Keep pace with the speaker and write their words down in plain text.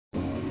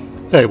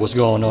Hey, what's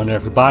going on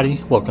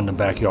everybody? Welcome to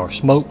Backyard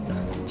Smoke.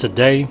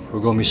 Today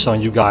we're going to be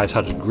showing you guys how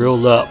to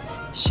grill up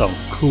some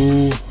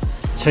cool,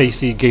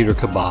 tasty gator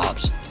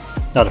kebabs.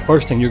 Now the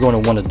first thing you're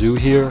going to want to do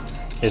here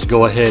is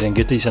go ahead and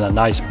get these in a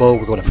nice bowl.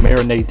 We're going to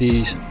marinate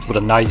these with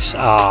a nice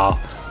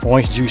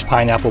orange juice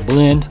pineapple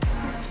blend,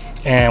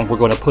 and we're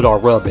going to put our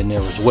rub in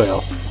there as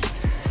well.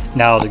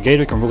 Now the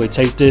gator can really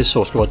take this,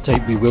 so it's going to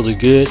be really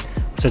good.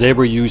 Today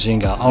we're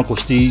using Uncle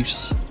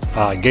Steve's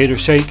Gator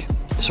Shake.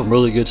 Some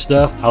really good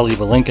stuff. I'll leave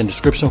a link in the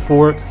description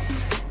for it.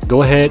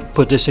 Go ahead,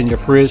 put this in your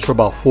fridge for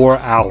about 4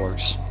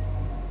 hours.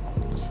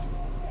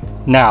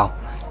 Now,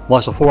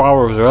 once the 4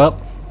 hours are up,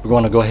 we're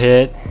going to go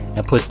ahead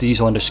and put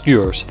these on the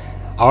skewers.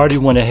 I already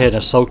went ahead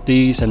and soaked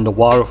these in the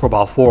water for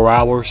about 4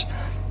 hours.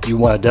 You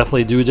want to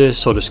definitely do this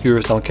so the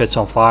skewers don't catch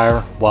on fire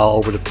while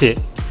over the pit.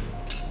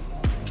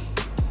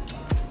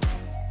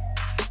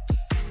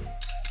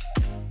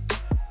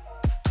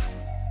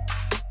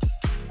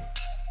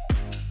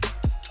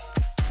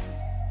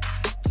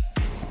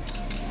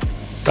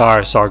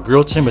 Alright, so our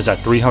grill temp is at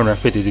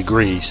 350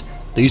 degrees.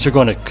 These are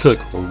going to cook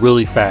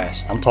really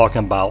fast. I'm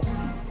talking about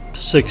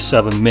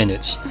 6-7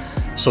 minutes.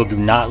 So do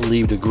not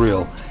leave the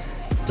grill.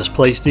 Just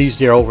place these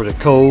there over the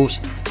coals.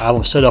 I have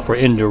them set up for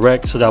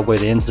indirect so that way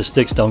the ends of the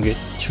sticks don't get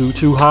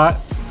too hot.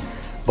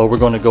 But we're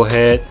going to go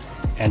ahead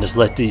and just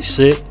let these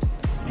sit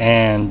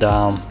and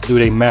do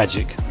their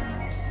magic.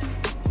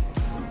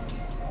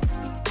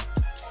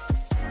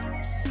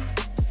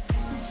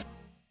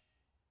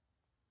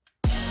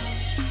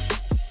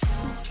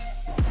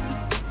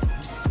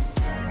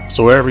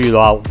 So every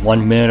about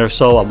 1 minute or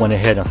so, I went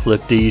ahead and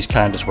flipped these,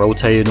 kind of just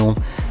rotated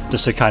them,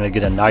 just to kind of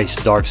get a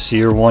nice dark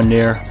sear one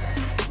there.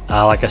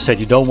 Like I said,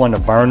 you don't want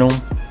to burn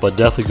them, but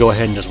definitely go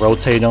ahead and just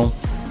rotate them.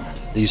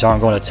 These aren't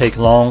going to take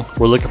long.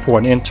 We're looking for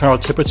an internal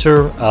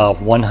temperature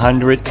of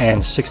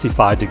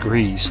 165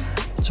 degrees.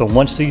 So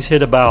once these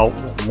hit about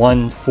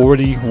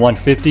 140,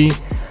 150,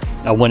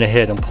 I went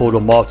ahead and pulled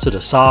them off to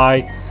the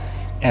side,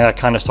 and I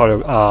kind of started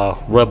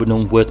rubbing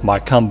them with my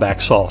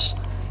comeback sauce.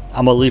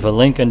 I'm going to leave a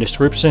link in the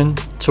description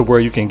to where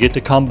you can get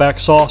the comeback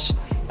sauce,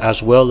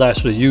 as well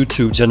as the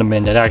YouTube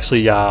gentleman that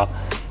actually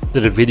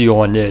did a video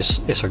on this.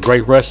 It's a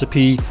great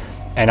recipe,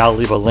 and I'll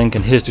leave a link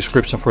in his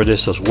description for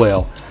this as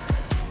well.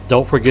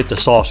 Don't forget the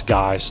sauce,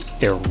 guys.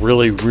 It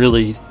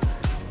really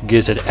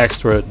gives it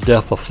extra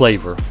depth of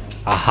flavor.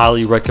 I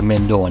highly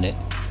recommend doing it.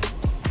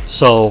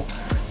 So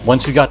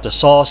once you got the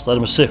sauce, let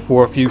them sit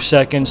for a few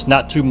seconds,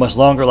 not too much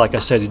longer. Like I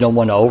said, you don't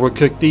want to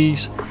overcook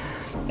these,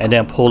 and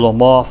then pull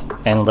them off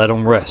and let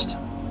them rest.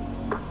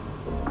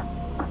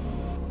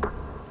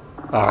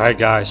 Alright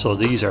guys, so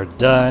these are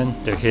done.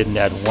 They're hitting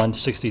at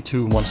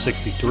 162,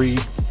 163.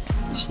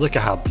 Just look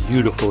at how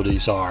beautiful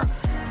these are.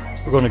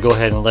 We're going to go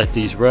ahead and let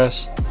these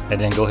rest,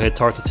 and then go ahead and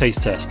start the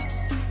taste test.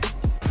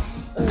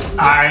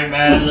 Alright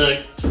man,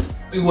 look,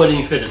 we wasn't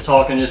even fit to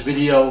talk in this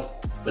video,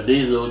 but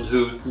these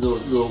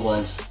little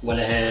ones went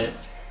ahead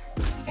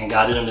and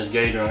got in this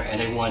gator, and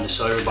they wanted to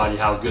show everybody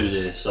how good it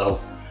is. So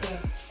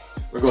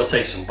we're going to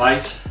take some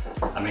bites.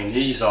 I mean,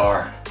 these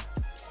are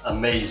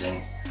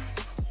amazing.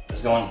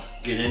 Let's go and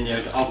get in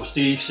there. The Uncle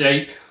Steve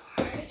shake.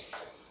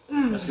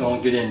 Let's go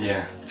and get in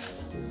there.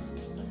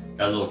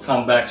 Got a little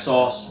comeback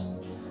sauce.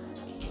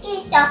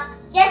 This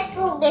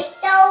food is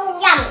so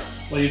yummy.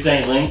 What do you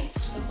think, Link?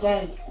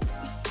 Okay.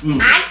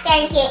 I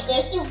think it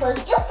is super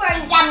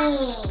duper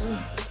yummy.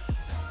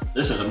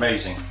 This is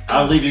amazing.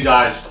 I'll leave you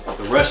guys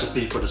the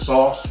recipe for the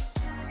sauce.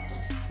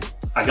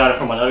 I got it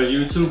from another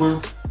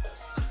YouTuber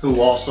who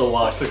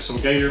also cooked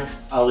some gator.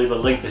 I'll leave a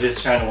link to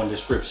his channel in the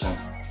description.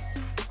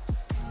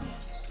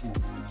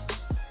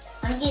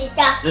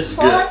 This is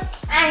good.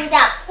 And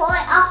the pork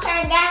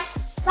after that.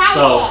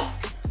 So,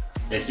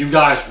 if you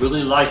guys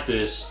really like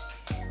this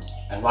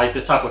and like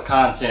this type of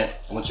content,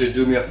 I want you to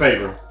do me a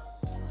favor.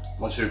 I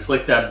want you to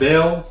click that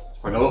bell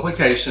for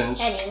notifications.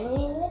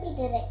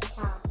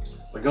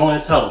 We're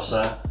going to tell them,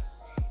 son.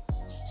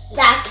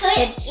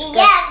 Click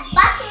that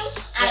button,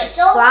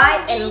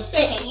 subscribe and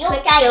click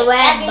the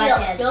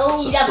red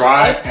button.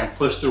 Subscribe and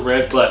push the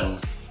red button.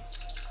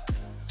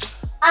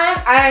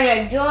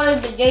 And enjoy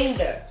the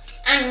gator.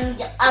 And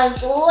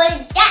enjoy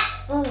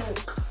that food.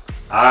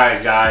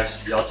 Alright guys,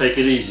 y'all take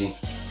it easy.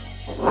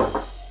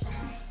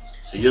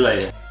 See you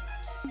later.